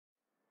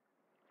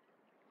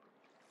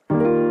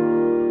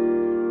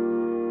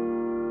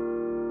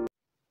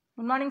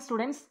morning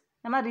students.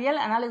 நம்ம real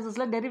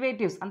analysisல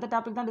derivatives அந்த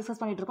topic தான் டிஸ்கஸ்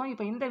பண்ணிட்டு இருக்கோம்.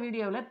 இப்போ இந்த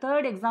வீடியோவில்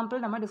third example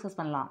நம்ம டிஸ்கஸ்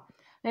பண்ணலாம்.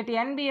 Let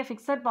n be a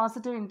fixed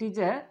positive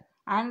integer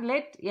and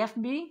let f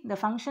be the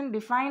function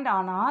defined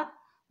on R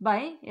by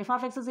f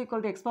of x is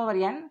equal to x power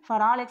n for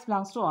all x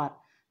belongs to R.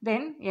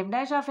 Then f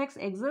dash of x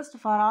exists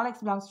for all x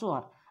belongs to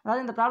R.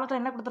 அதாவது இந்த ப்ராப்ளத்தில்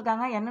என்ன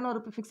கொடுத்துருக்காங்க, n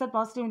ஒரு fixed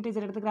positive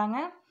integer எடுத்துக்கிறாங்க,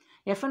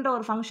 fன்ற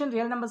ஒரு function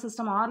real number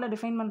system ஆர்ல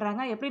define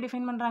பண்ணுறாங்க. எப்படி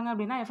டிஃபைன் பண்ணுறாங்க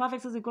அப்படின்னா f of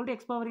x is equal to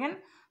x power n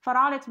for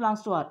all x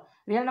belongs to R.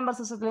 Real number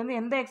சிஸ்டத்துலேருந்து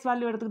எந்த x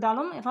வேல்யூ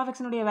எடுத்துக்கிட்டாலும் f of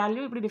x உடைய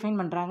value இப்படி டிஃபைன்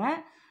பண்ணுறாங்க.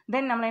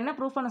 தென் நம்மளை என்ன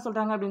ப்ரூஃப் பண்ண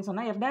சொல்கிறாங்க அப்படின்னு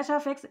சொன்னால் f dash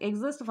of x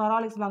exists for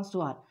all x belongs to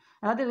R.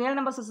 அதாவது ரியல்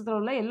நம்பர் சிஸ்டத்தில்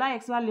உள்ள எல்லா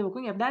x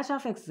வேல்யூவுக்கும் f dash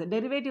of x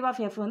derivative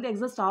of f வந்து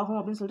எக்ஸிஸ்ட் ஆகும்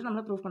அப்படின்னு சொல்லிட்டு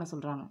நம்மளை ப்ரூஃப் பண்ண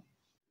சொல்கிறாங்க.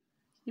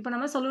 இப்போ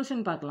நம்ம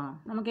சொல்யூஷன் பார்க்கலாம்.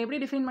 நமக்கு எப்படி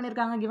டிஃபைன்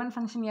பண்ணியிருக்காங்க கிவன்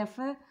ஃபங்க்ஷன் f,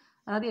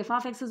 அதாவது f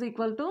of x is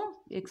equal to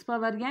x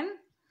power n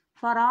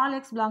for all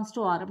x belongs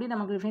to R அப்படி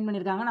நமக்கு டிஃபைன்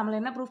பண்ணியிருக்காங்க. நம்மளை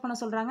என்ன ப்ரூஃப் பண்ண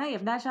சொல்கிறாங்க,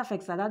 f dash of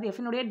x அதாவது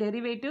f-னுடைய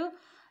டெரிவேட்டிவ்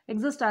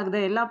எக்ஸிஸ்ட் ஆகுது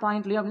எல்லா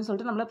பாயிண்ட்லையும் அப்படின்னு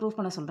சொல்லிட்டு நம்மளை ப்ரூஃப்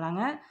பண்ண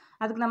சொல்கிறாங்க.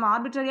 அதுக்கு நம்ம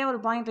ஆர்பிட்ரரியாக ஒரு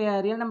பாயிண்ட்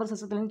ரியல் நம்பர்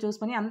சிஸ்டத்துலேருந்து சூஸ்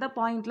பண்ணி அந்த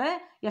பாயிண்ட்டில்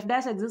f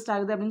dash எக்ஸிஸ்ட்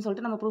ஆகுது அப்படின்னு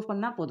சொல்லிட்டு நம்ம ப்ரூஃப்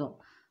பண்ணால் போதும்.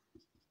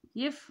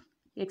 If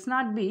x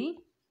not be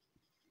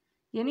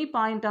any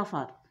point of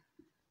R,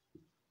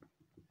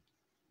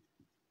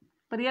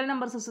 இப்போ ரியல்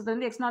நம்பர்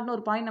சிஸ்டத்துலேருந்து x நாட்னு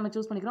ஒரு பாயிண்ட் நம்ம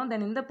சூஸ் பண்ணிக்கிறோம்.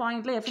 தென் இந்த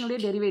பாயிண்ட்டில் f-னுடைய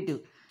டெரிவேட்டிவ்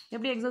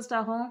எப்படி எக்ஸிஸ்ட்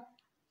ஆகும்,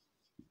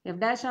 f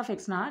dash of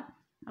x naught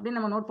அப்படின்னு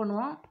நம்ம நோட்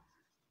பண்ணுவோம்.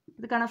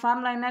 இதுக்கான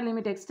ஃபார்முலா என்ன,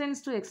 limit x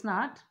tends to x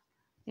naught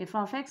f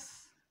of x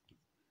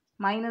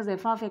minus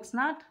f of x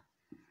naught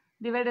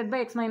divided by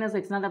x minus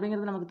x naught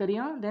அப்படிங்கிறது நமக்கு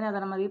தெரியும். தென் அதை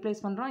நம்ம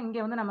ரீப்ளேஸ் பண்ணுறோம்.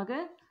 இங்கே வந்து நமக்கு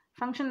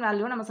ஃபங்க்ஷன்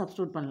வேல்யூவை நம்ம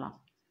சப்ஸ்டியூட் பண்ணலாம்.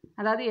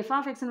 அதாவது f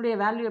of x-னுடைய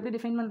வேல்யூ எப்படி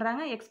டிஃபைன்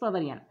பண்ணுறாங்க, x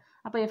power n.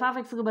 அப்போ f of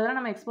x-க்கு பதிலாக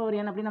நம்ம x power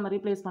n அப்படி நம்ம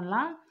ரீப்ளேஸ்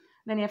பண்ணலாம்.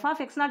 தென் f of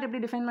x naught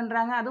எப்படி டிஃபைன்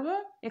பண்ணுறாங்க,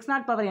 அதுவும் x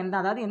naught power n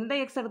தான். அதாவது எந்த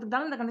x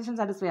எடுத்துக்கிட்டாலும் இந்த கண்டிஷன்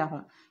சாட்டிஸ்ஃபை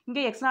ஆகும்.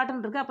 இங்கே x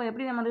நாட்னு இருக்குது, அப்போ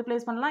எப்படி நம்ம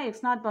ரீப்ளேஸ் பண்ணலாம், x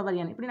naught power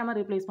n இப்படி நம்ம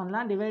ரீப்ளேஸ்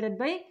பண்ணலாம். Divided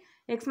by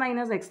x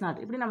minus x naught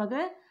இப்படி நமக்கு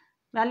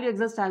வேல்யூ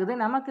எக்ஸிஸ்ட் ஆகுது.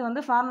 நமக்கு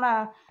வந்து ஃபார்முலா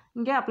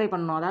இங்கே அப்ளை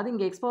பண்ணணும். அதாவது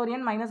இங்கே x power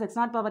n minus x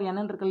naught power n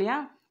இருக்கு இல்லையா,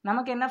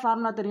 நமக்கு என்ன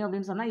ஃபார்முலா தெரியும்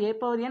அப்படின்னு சொன்னால் a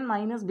power n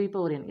minus b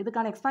power n.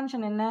 இதுக்கான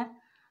எக்ஸ்பான்ஷன் என்ன,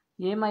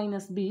 a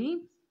minus b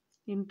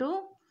into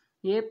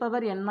a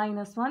power n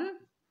minus 1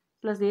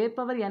 plus a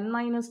power n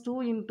minus 2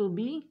 into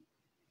b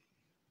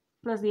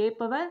plus a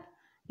power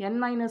n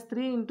minus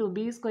 3 into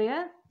b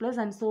square plus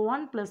and so on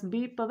plus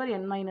b power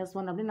n minus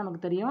 1 அப்படின்னு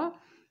நமக்கு தெரியும்.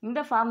 இந்த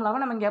ஃபார்முலாவை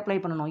நம்ம இங்கே apply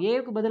பண்ணணும்.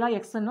 ஏக்கு பதிலாக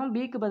எக்ஸ்னும்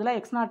பிக்கு பதிலாக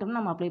எக்ஸ் நாட்டும்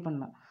நம்ம அப்ளை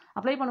பண்ணணும்.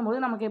 அப்ளை பண்ணும்போது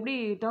நமக்கு எப்படி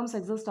டேர்ம்ஸ்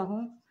எக்ஸிஸ்ட்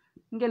ஆகும்,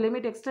 இங்கே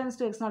limit x tends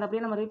to x naught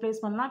அப்படியே நம்ம ரீப்ளேஸ்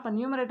பண்ணலாம். இப்போ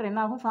நியூமரேட்டர்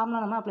என்ன ஆகும்,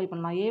 ஃபார்முலா நம்ம அப்ளை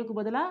பண்ணலாம். ஏக்கு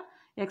பதிலாக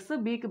எக்ஸ்,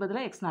 பிக்கு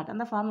பதிலாக எக்ஸ் நாட்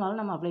அந்த ஃபார்முலாவை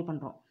நம்ம அப்ளை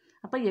பண்ணுறோம்.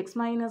 அப்போ x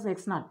minus x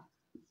naught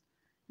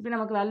இப்படி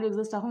நமக்கு வேல்யூ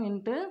எக்ஸிஸ்ட் ஆகும்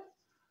into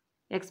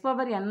x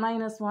power n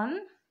minus 1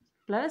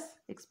 plus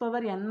x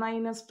power n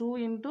minus 2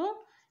 into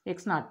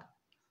x naught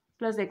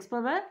plus x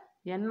power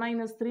n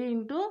minus 3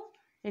 into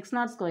x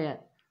naught square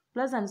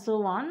plus and so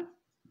on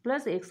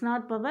plus x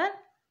naught power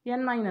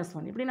n minus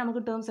 1 இப்படி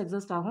நமக்கு terms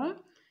exist ஆகும்.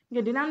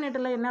 இங்கே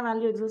டினாமினேட்டரில் என்ன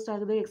value exist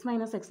ஆகுது, x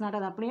minus x naught,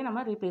 அதை அப்படியே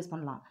நம்ம ரீப்ளேஸ்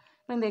பண்ணலாம்.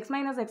 இப்போ இந்த x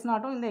minus x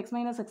naught இந்த x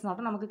minus x naught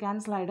நமக்கு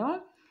கேன்சல் ஆகிடும்.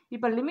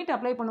 இப்போ லிமிட்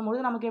அப்ளை பண்ணும்போது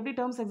நமக்கு எப்படி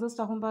டேர்ம்ஸ்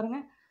எக்ஸிஸ்ட் ஆகும்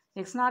பாருங்கள்,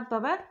 x naught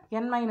power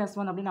n minus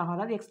 1 அப்படின்னு ஆகும்.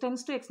 அதாவது x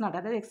tends to x naught,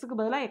 அதாவது xக்கு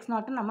பதிலாக x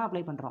நாட்னு நம்ம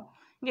அப்ளை பண்ணுறோம்.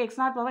 இங்கே x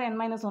naught power n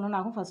minus 1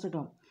 ஆகும் ஃபர்ஸ்ட்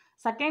டேர்ம்.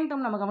 செகண்ட்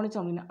டேர்ம் நம்ம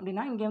கவனிச்சோம்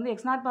அப்படின்னா இங்கே வந்து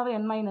x naught power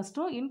n minus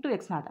 2 into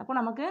x naught. அப்போ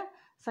நமக்கு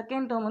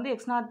செகண்ட் டேர்ம் வந்து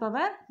x naught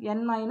power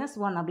n minus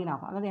 1 அப்படின்னு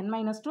ஆகும். அதாவது n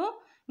minus 2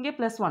 இங்கே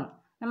ப்ளஸ் 1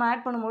 நம்ம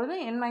ஆட் பண்ணும்பொழுது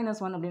n minus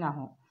 1 அப்படின்னு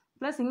ஆகும்.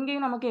 ப்ளஸ்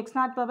இங்கேயும் நமக்கு x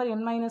naught power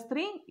n minus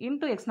 3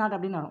 into x naught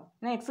அப்படின்னு வரும்.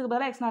 ஏன்னா xக்கு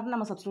பதிலாக x நாட்னு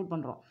நம்ம சப்ஸ்டியூட்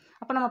பண்ணுறோம்.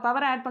 அப்போ நம்ம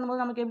பவர் ஆட்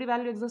பண்ணும்போது நமக்கு எப்படி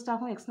வேல்யூ எக்ஸிஸ்ட்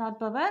ஆகும், x naught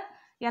power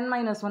n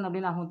minus 1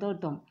 அப்படின்னு ஆகும்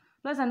third term.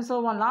 Plus and so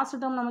one last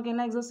term நமக்கு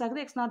என்ன எக்ஸிஸ்ட் ஆகுது,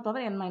 x naught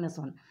power n minus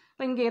 1.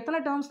 இப்போ இங்கே எத்தனை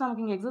டேர்ம்ஸ்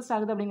நமக்கு இங்கே எக்ஸிஸ்ட்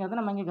ஆகுது அப்படிங்கிறத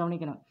நம்ம இங்கே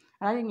கவனிக்கணும்.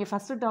 அதாவது இங்கே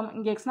ஃபஸ்ட்டு டேர்ம்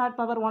இங்கே x naught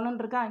power 1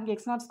 இருக்கா, இங்கே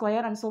x naught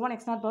square and so on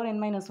x naught power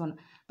n minus 1.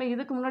 இப்போ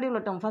இதுக்கு முன்னாடி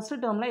உள்ள டேர்ம்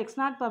ஃபஸ்ட்டு டேர்மில் x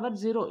naught power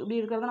 0 இப்படி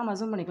இருக்கிறத நம்ம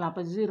அசூம் பண்ணிக்கலாம்.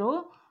 அப்போ 0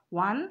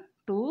 1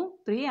 2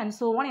 3 and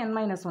so on n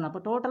minus 1. அப்போ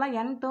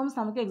டோட்டலாக n டேர்ம்ஸ்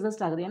நமக்கு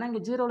எக்ஸிஸ்ட் ஆகுது. ஏன்னா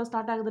இங்கே 0வில்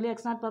ஸ்டார்ட் ஆகுது இல்லையா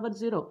x naught power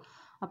 0.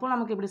 அப்போ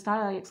நமக்கு இப்படி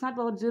x naught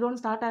power 0ன்னு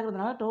ஸ்டார்ட்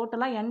ஆகுறதுனால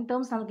டோட்டலாக n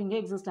டேர்ம்ஸ் நமக்கு இங்கே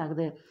எக்ஸிஸ்ட்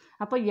ஆகுது.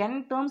 அப்போ n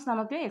டேர்ம்ஸ்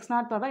நமக்கு x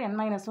naught power n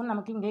minus 1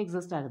 நமக்கு இங்கே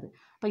எக்ஸிஸ்ட் ஆகுது.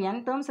 அப்போ n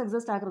டேர்ம்ஸ்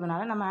எக்ஸிஸ்ட்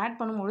ஆகுறதுனால நம்ம ஆட்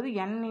பண்ணும்பொழுது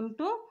n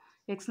into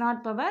x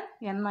naught power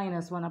n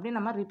minus 1 அப்படி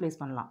நம்ம ரீப்ளேஸ்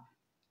பண்ணலாம்.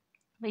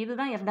 இப்போ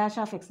இதுதான் f dash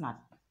of x naught.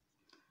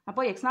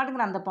 அப்போ x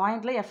நாட்டுங்கிற அந்த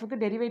பாயிண்ட்டில் fக்கு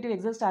டெரிவேட்டிவ்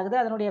எக்ஸிஸ்ட் ஆகுது.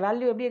 அதனுடைய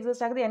வேல்யூ எப்படி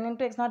எக்ஸிஸ்ட் ஆகுது, n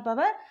into x naught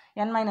power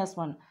n minus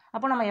 1.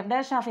 அப்போ நம்ம f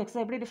dash of x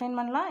எப்படி டிஃபைன்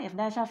பண்ணலாம், f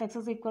dash of x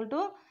is equal to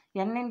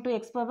n into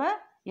x power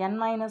n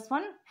minus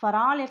 1 for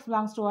all x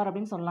belongs to R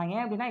அப்படின்னு சொல்லலாம்.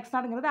 ஏன் அப்படின்னா x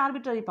நாட்டுங்கிறது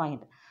arbitrary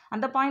point.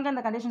 அந்த பாயிண்ட்டில்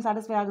அந்த கண்டிஷன்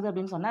சாட்டிஸ்ஃபை ஆகுது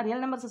அப்படின்னு சொன்னால்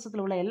ரியல் நம்பர்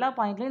சிஸ்டத்தில் உள்ள எல்லா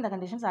பாயிண்ட்லையும் இந்த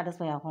கண்டிஷன்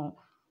சாட்டிஸ்ஃபை ஆகும்.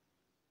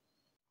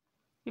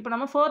 இப்போ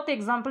நம்ம ஃபோர்த்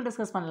எக்ஸாம்பிள்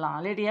டிஸ்கஸ் பண்ணலாம்.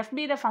 let f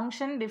be the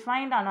function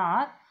defined on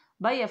R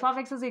by f of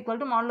x is equal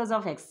to modulus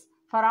of x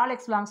for all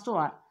x belongs to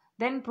R.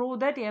 Then prove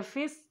that f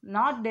is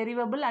not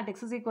derivable at x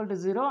is equal to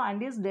 0 and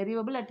is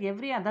derivable at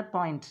every other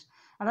point.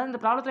 அதாவது இந்த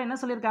ப்ராப்ளத்தில் என்ன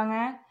சொல்லியிருக்காங்க,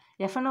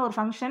 எஃப்னு ஒரு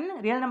function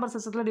real number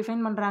சிஸ்டத்தில்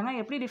define பண்ணுறாங்க.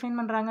 எப்படி define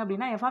பண்ணுறாங்க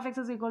அப்படின்னா F of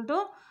X is equal to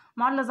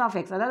modulus of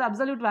X, அதாவது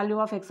அப்சல்யூட் வேல்யூ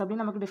ஆஃப் எக்ஸ்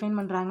அப்படின்னு நமக்கு டிஃபைன்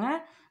பண்ணுறாங்க.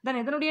 தென்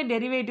இதனுடைய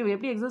டெரிவேட்டிவ்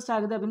எப்படி எக்ஸிஸ்ட்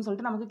ஆகுது அப்படின்னு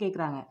சொல்லிட்டு நமக்கு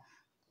கேட்குறாங்க.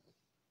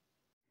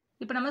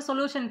 இப்போ நம்ம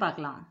சொல்யூஷன்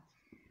பார்க்கலாம்.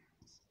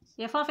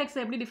 எஃப் ஆஃப் எக்ஸ்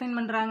எப்படி டிஃபைன்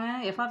பண்ணுறாங்க?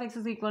 F of X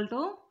is equal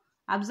to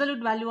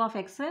absolute value of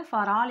X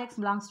for all X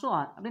belongs to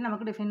R அப்படின்னு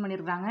நமக்கு டிஃபைன்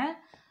பண்ணியிருக்காங்க.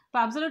 இப்போ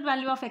அப்சல்யூட்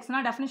வேல்யூ ஆஃப்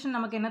எக்ஸ்னா டெஃபினிஷன்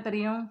நமக்கு என்ன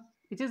தெரியும்?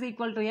 Which is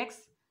equal to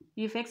X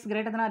if X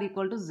greater than R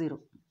equal to 0,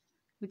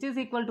 which is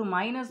equal to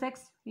minus x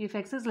if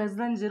x is less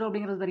than 0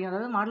 அப்படிங்கிறது தெரியும்.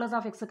 அதாவது மாடுலஸ்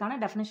ஆஃப் எக்ஸுக்கான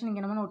டெஃபினேஷன்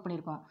இங்கே நம்ம நோட்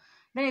பண்ணியிருக்கோம்.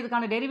 தென்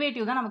இதுக்கான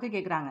டெரிவேட்டிவ் தான் நமக்கு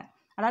கேட்குறாங்க.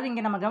 அதாவது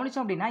இங்கே நம்ம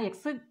கவனிச்சோம் அப்படின்னா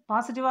எக்ஸ்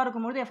பாசிட்டிவாக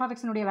இருக்கும்போது எஃப் ஆஃப்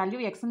எக்ஸினுடைய வேல்யூ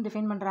எக்ஸ்ன்னு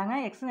டிஃபைன் பண்ணுறாங்க.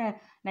 எக்ஸ்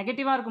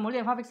நெகட்டிவாக இருக்கும்போது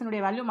F of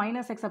எக்ஸினுடைய value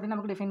minus X அப்படின்னு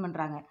நமக்கு டிஃபைன்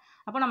பண்ணுறாங்க.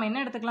 அப்போ நம்ம என்ன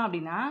எடுத்துக்கலாம்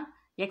அப்படின்னா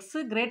எக்ஸ்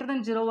கிரேட்டர் than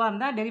 0வாக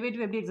இருந்தால்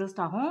டெரிவேட்டிவ் எப்படி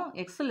எக்ஸிஸ்ட் ஆகும்,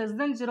 எக்ஸ் லெஸ்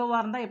than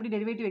 0வாக இருந்தால் எப்படி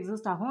டெரிவேட்டிவ்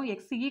எக்ஸிஸ்ட் ஆகும்,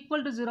 எக்ஸ்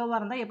ஈக்குவல் டு 0வாக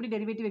இருந்தால் எப்படி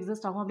டெரிவேட்டிவ்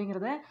எக்ஸிஸ்ட் ஆகும்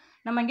அப்படிங்கிறத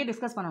நம்ம இங்கே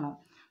டிஸ்கஸ் பண்ணணும்.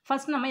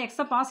 ஃபர்ஸ்ட் நம்ம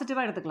எக்ஸை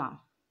பாசிட்டிவாக எடுத்துக்கலாம்.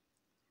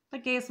 இப்போ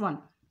கேஸ் 1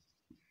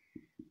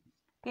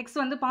 எக்ஸ்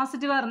வந்து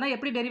பாசிட்டிவாக இருந்தால்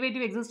எப்படி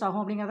டெரிவேட்டிவ் எக்ஸிஸ்ட்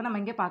ஆகும் அப்படிங்கிறத நம்ம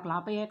இங்கே பார்க்கலாம்.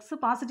 அப்போ எக்ஸ்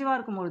பாசிட்டிவாக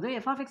இருக்கும்போது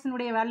எஃப் ஆஃப்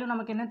எக்ஸினுடைய வேல்யூ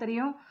நமக்கு என்ன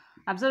தெரியும்?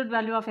 அப்சல்யூட்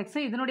வேல்யூ ஆஃப் எக்ஸ்,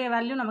 இதனுடைய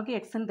வேல்யூ நமக்கு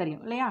எக்ஸ்ன்னு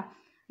தெரியும் இல்லையா?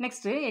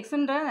 நெக்ஸ்ட்டு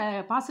எக்ஸ்ன்ற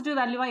பாசிட்டிவ்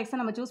வேல்யூவாக எக்ஸை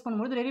நம்ம சூஸ்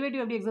பண்ணும்போது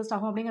டெரிவேட்டிவ் எப்படி எக்ஸிஸ்ட்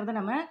ஆகும் அப்படிங்கிறத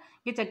நம்ம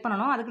இங்கே செக்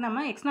பண்ணணும். அதுக்கு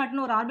நம்ம எக்ஸ்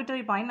நாட்னு ஒரு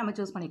ஆர்பிட்ரரி பாயிண்ட் நம்ம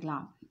சூஸ்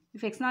பண்ணிக்கலாம்.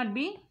 If X not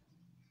be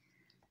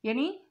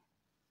any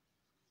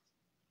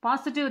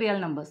positive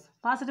real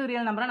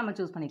நம்பரை நம்ம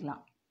சூஸ்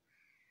பண்ணிக்கலாம்.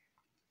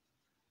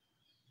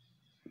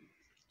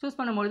 சூஸ்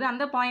பண்ணும்போது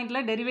அந்த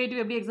பாயிண்டில்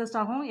டெரிவேட்டிவ் எப்படி எக்ஸிஸ்ட்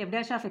ஆகும்? F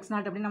dash of X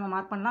not அப்படின்னு நம்ம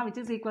மார்க் பண்ணலாம். Which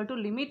is equal to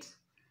limit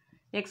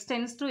X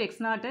tends to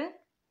X நாட்டு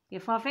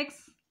F of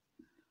X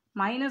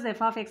minus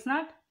F of X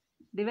not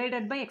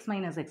divided by X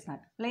minus X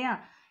not இல்லையா?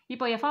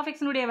 இப்போ F of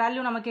எக்ஸினுடைய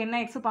value நமக்கு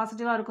என்ன? X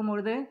பாசிட்டிவாக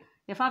இருக்கும்போது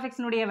எஃப் ஆஃப்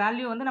எக்ஸினுடைய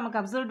வேல்யூ வந்து நமக்கு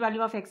absolute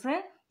value of X,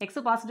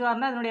 X பாசிட்டிவாக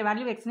இருந்தால் அதனுடைய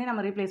வேல்யூ எக்ஸ்னே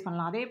நம்ம ரீப்ளேஸ்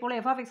பண்ணலாம். அதே போல்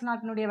எஃப் ஆஃப் எக்ஸ்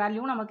நாட்டினுடைய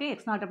வேல்யூ நமக்கு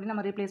எக்ஸ் நாட் அப்படின்னு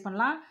நம்ம ரீப்ளேஸ்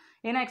பண்ணலாம்.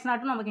 ஏன்னா எக்ஸ்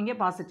நாட்டும் நமக்கு இங்கே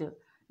positive.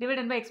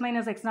 Divided by X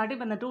minus X not.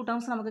 இப்போ இந்த 2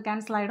 டேர்ம்ஸ் நமக்கு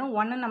கேன்சல் ஆகிடும்.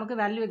 1 நமக்கு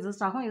வேல்யூ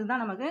எக்ஸிஸ்ட் ஆகும்.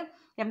 இதுதான் நமக்கு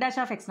F dash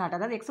of X not.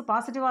 அதாவது எக்ஸ்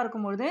பாசிட்டிவாக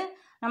இருக்கும்போது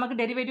நமக்கு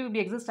டெரிவேட்டிவ்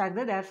இப்படி எக்ஸிஸ்ட்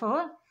ஆகுது.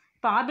 தேர்ஃபோர்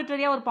இப்போ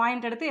ஆர்பிட்ரரியாக ஒரு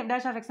பாயிண்ட் எடுத்து F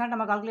dash of X not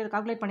நம்ம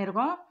கால்குலேட்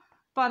பண்ணியிருக்கோம்.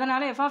 இப்போ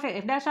அதனால்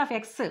எஃப் டேஷ் ஆஃப்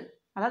எக்ஸ்,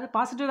 அதாவது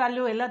பாசிட்டிவ்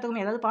வேல்யூ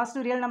எல்லாத்துக்குமே, அதாவது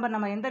பாசிட்டிவ் ரியல் நம்பர்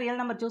நம்ம எந்த ரியல்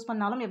நம்பர் சூஸ்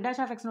பண்ணாலும் F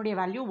dash of எக்ஸ்னுடைய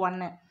value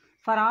 1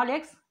 for all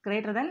X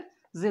greater than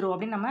 0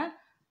 அப்படின்னு நம்ம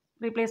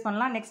ரீப்ளேஸ்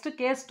பண்ணலாம். Next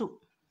case 2.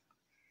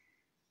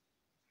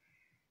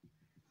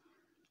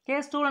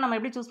 கேஸ் 2ல் நம்ம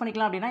எப்படி சூஸ்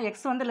பண்ணிக்கலாம் அப்படின்னா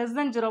எக்ஸ் வந்து லெஸ்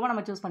than 0வாக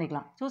நம்ம சூஸ்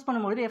பண்ணிக்கலாம். சூஸ்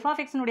பண்ணும்போது எஃப்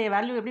ஆஃப் எக்ஸினுடைய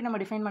வேல்யூ எப்படி நம்ம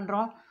டிஃபைன்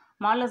பண்ணுறோம்?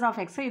 மாடுலஸ் ஆஃப்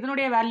எக்ஸ்,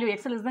 இதனுடைய வேல்யூ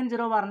எக்ஸ் லெஸ் than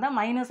 0வாக இருந்தால்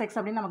மைனஸ் எக்ஸ்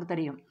அப்படின்னு நமக்கு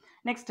தெரியும்.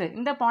 நெக்ஸ்ட்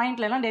இந்த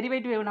பாயிண்ட்லலாம்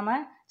டெரிவேட்டிவ் நம்ம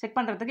செக்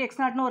பண்ணுறதுக்கு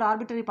எக்ஸ் நாட்னு ஒரு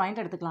ஆர்பிட்ரரி பாயிண்ட்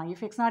எடுத்துக்கலாம்.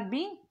 If X not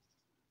be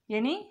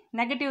any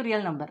negative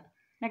real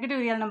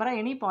நம்பராக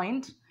any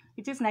point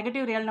which is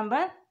negative real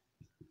number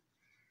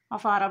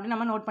of R அப்படின்னு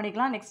நம்ம நோட்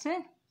பண்ணிக்கலாம். Next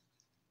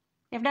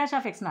F dash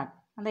of X not,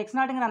 அந்த எக்ஸ்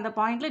நாட்டுங்கிற அந்த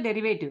பாயிண்டில்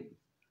டெரிவேட்டிவ்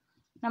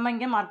நம்ம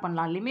இங்கே மார்க்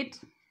பண்ணலாம். Limit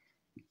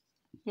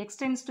x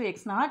tends to x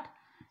naught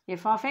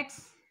f of x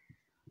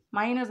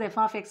minus f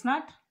of x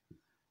naught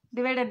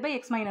divided by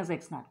x minus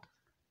x naught.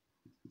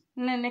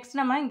 Next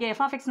நம்ம இங்கே f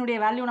of x னுடைய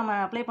value நம்ம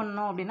apply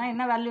பண்ணணும் அப்படின்னா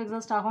என்ன வேல்யூ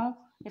எக்ஸிஸ்ட் ஆகும்?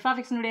 f of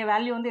x னுடைய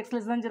வேல்யூ வந்து x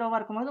less than 0வாக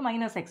இருக்கும்போது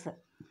minus X.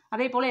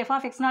 அதே போல் f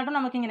of x நாட்டும்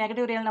நமக்கு இங்கே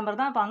நெகட்டிவ் ரியல் நம்பர்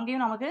தான். இப்போ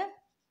அங்கேயும் நமக்கு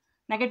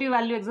நெகட்டிவ்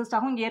வேல்யூ எக்ஸிஸ்ட்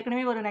ஆகும். இங்கே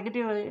ஏற்கனவே ஒரு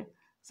நெகட்டிவ்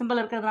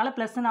சிம்பிள் இருக்கிறதுனால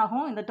ப்ளஸ்ன்னு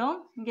ஆகும் இந்த டேர்ம்.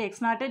 இங்கே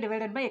x not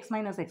divided by x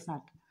minus x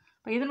not.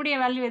 இப்போ இதனுடைய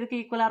வேல்யூ எதுக்கு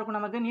ஈக்குவலாக இருக்கும்?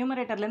 நமக்கு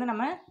நியூமரேட்டர்லேருந்து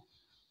நம்ம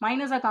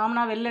மைனஸை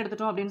காமனாக வெளில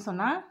எடுத்துட்டோம் அப்படின்னு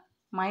சொன்னால்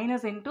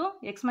minus into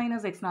X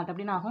minus X not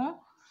அப்படின்னு ஆகும்.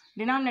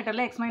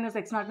 டினாமினேட்டரில் X minus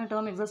X நாட்னு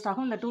term exist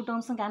ஆகும். இந்த 2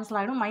 டேர்ம்ஸும் கேன்சல்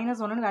ஆகிடும்.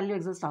 -1 வேல்யூ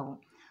எக்ஸிஸ்ட் ஆகும்.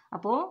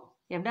 அப்போது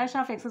F dash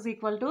of X is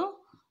equal to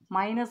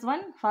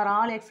 -1 for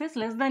all X is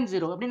less than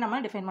 0 அப்படின்னு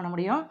நம்ம டிஃபைன் பண்ண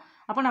முடியும்.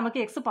 அப்போ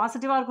நமக்கு எக்ஸ்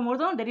பாசிட்டிவாக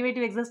இருக்கும்போதும்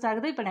டெரிவேட்டிவ் எக்ஸிஸ்ட்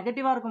ஆகுது, இப்போ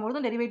நெகட்டிவாக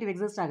இருக்கும்போதும் டெரிவேட்டிவ்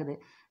எக்ஸிஸ்ட் ஆகுது.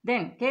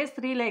 தென் case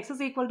 3ல் X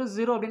is equal to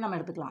 0 அப்படின்னு நம்ம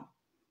எடுத்துக்கலாம்.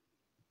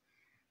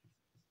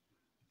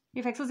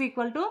 If X is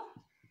equal to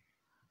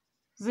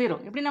 0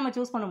 எப்படி நம்ம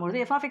சூஸ் பண்ணும்போது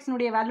எஃப் ஆஃப்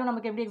எக்ஸ்னுடைய வேல்யூ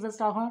நமக்கு எப்படி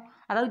எக்ஸிஸ்ட் ஆகும்,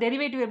 அதாவது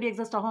டெரிவேட்டிவ் எப்படி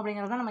எக்ஸிஸ்ட் ஆகும்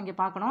அப்படிங்கிறத நம்ம இங்கே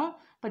பார்க்கணும்.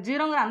 இப்போ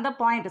 0ங்கிற அந்த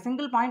பாயிண்ட்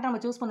சிங்கிள் பாயிண்ட் நம்ம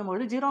சூஸ்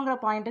பண்ணும்போது 0ங்கிற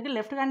பாயிண்ட்டுக்கு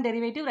left hand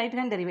derivative right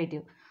hand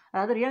derivative,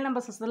 அதாவது ரியல்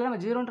நம்பர் சிஸ்டத்தில் நம்ம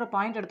 0ன்ற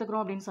பாயிண்ட்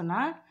எடுத்துக்கிறோம் அப்படின்னு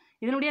சொன்னால்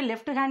இதனுடைய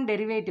லெஃப்ட் ஹேண்ட்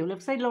டெரிவேட்டிவ்,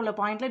 லெஃப்ட் சைடில் உள்ள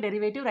பாயிண்ட்டில்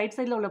டெரிவேட்டிவ், ரைட்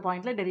சைடில் உள்ள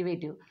பாயிண்ட்டில்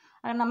டெரிவேட்டிவ்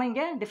நம்ம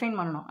இங்கே டிஃபைன்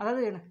பண்ணணும்,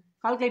 அதாவது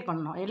கால்குலேட்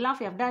பண்ணணும். L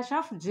of F dash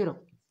of 0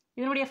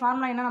 இதனுடைய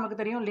ஃபார்முலா என்ன நமக்கு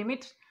தெரியும்?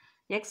 Limit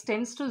X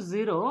tends to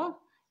 0,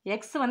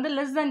 X வந்து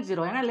லெஸ் than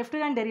 0, ஏன்னா லெஃப்ட்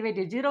ஹேண்ட்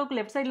டெரிவேட்டிவ் 0க்கு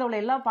லெஃப்ட் சைடில் உள்ள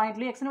எல்லா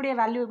பாயிண்ட்லையும் எக்ஸினுடைய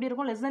வேல்யூ எப்படி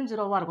இருக்கும்? லெஸ் than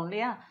 0வாக இருக்கும்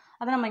இல்லையா?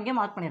 அதை நம்ம இங்கே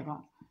மார்க்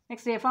பண்ணியிருக்கோம்.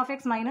 Next F of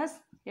X minus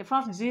F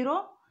of 0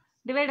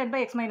 divided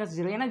by X minus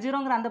 0, ஏன்னா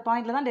 0ங்கிற அந்த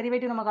பாயிண்ட்டில் தான்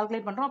டெரிவேட்டிவ் நம்ம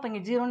கால்குலேட் பண்ணுறோம். அப்போ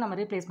இங்கே 0ன்னு நம்ம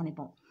ரீப்ளேஸ்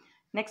பண்ணிப்போம்.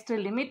 Next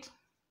limit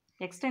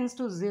X tends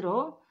to 0,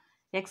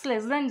 X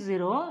less than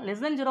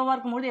 0வாக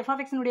இருக்கும்போது எஃப்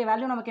ஆஃப் எக்ஸினுடைய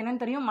வேல்யூ நமக்கு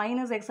என்னன்னு தெரியும்?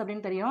 மைனஸ் எக்ஸ்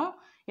அப்படின்னு தெரியும்.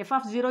 எஃப்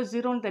ஆஃப் 0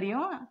 0ன்னு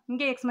தெரியும்.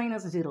 இங்கே எக்ஸ்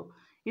மைனஸ் 0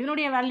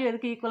 இதனுடைய வேல்யூ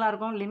எதுக்கு ஈக்குவலாக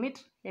இருக்கும்?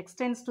 Limit X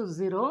tends to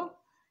 0,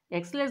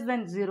 X less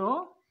than 0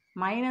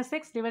 minus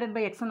X divided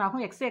by எக்ஸ்ன்னு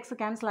ஆகும். எக்ஸ்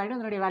கேன்சல் ஆகிடும்.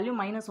 இதனுடைய வேல்யூ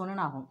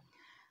 -1 ஆகும்.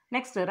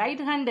 Next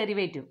right hand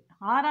derivative,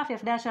 R of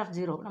F dash of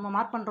 0 நம்ம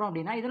மார்க் பண்ணுறோம்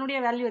அப்படின்னா இதனுடைய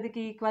வேல்யூ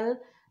எதுக்கு equal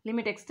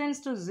limit X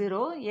tends to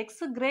 0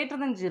 X greater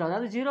than 0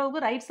 அதாவது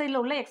 0க்கு ரைட் சைடில்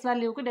உள்ள எக்ஸ்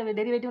வேல்யூக்கு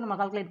டெரிவேட்டிவ் நம்ம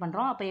கால்குலேட்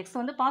பண்ணுறோம். அப்போ எக்ஸ்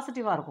வந்து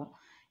பாசிட்டிவாக இருக்கும்.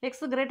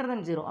 எக்ஸ் கிரேட்டர்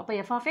தென் 0 அப்போ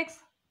F of X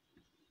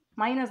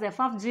minus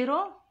F of 0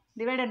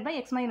 divided by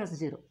X minus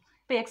 0.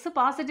 இப்போ எக்ஸ்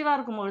பாசிட்டிவாக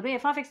இருக்கும்பொழுது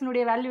எஃப் ஆஃப்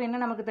எக்ஸினுடைய வேல்யூ என்ன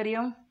நமக்கு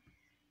தெரியும்?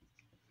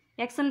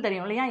 எக்ஸ்ன்னு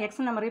தெரியும் இல்லையா? எக்ஸ்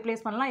நம்ம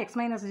ரீப்ளேஸ் பண்ணலாம். X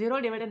minus 0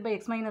 divided by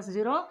X minus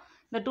 0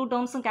 இந்த 2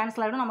 டேர்ம்ஸும்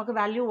கேன்சல் ஆகிடும். நமக்கு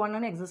வேல்யூ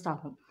 1ன்னு எக்ஸிஸ்ட்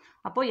ஆகும்.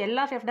 அப்போது L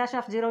of F dash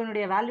of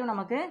 0னுடைய value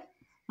நமக்கு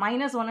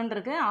மைனஸ் 1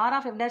 இருக்குது. R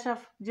of F dash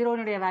of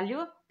 0னுடைய value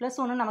plus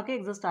 1 நமக்கு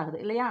எக்ஸிஸ்ட் ஆகுது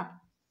இல்லையா?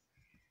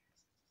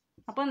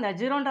 அப்போ இந்த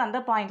 0ன்ற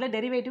அந்த பாயிண்டில்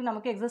டெரிவேட்டிவ்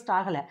நமக்கு எக்ஸிஸ்ட்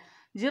ஆகலை.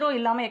 0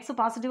 இல்லாமல் எக்ஸ்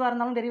பாசிட்டிவாக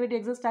இருந்தாலும் டெரிவேட்டிவ்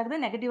எக்ஸிஸ்ட் ஆகுது,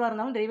 நெகட்டிவாக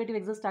இருந்தாலும் டெரிவேட்டிவ்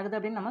எக்ஸிஸ்ட் ஆகுது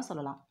அப்படின்னு நம்ம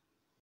சொல்லலாம்.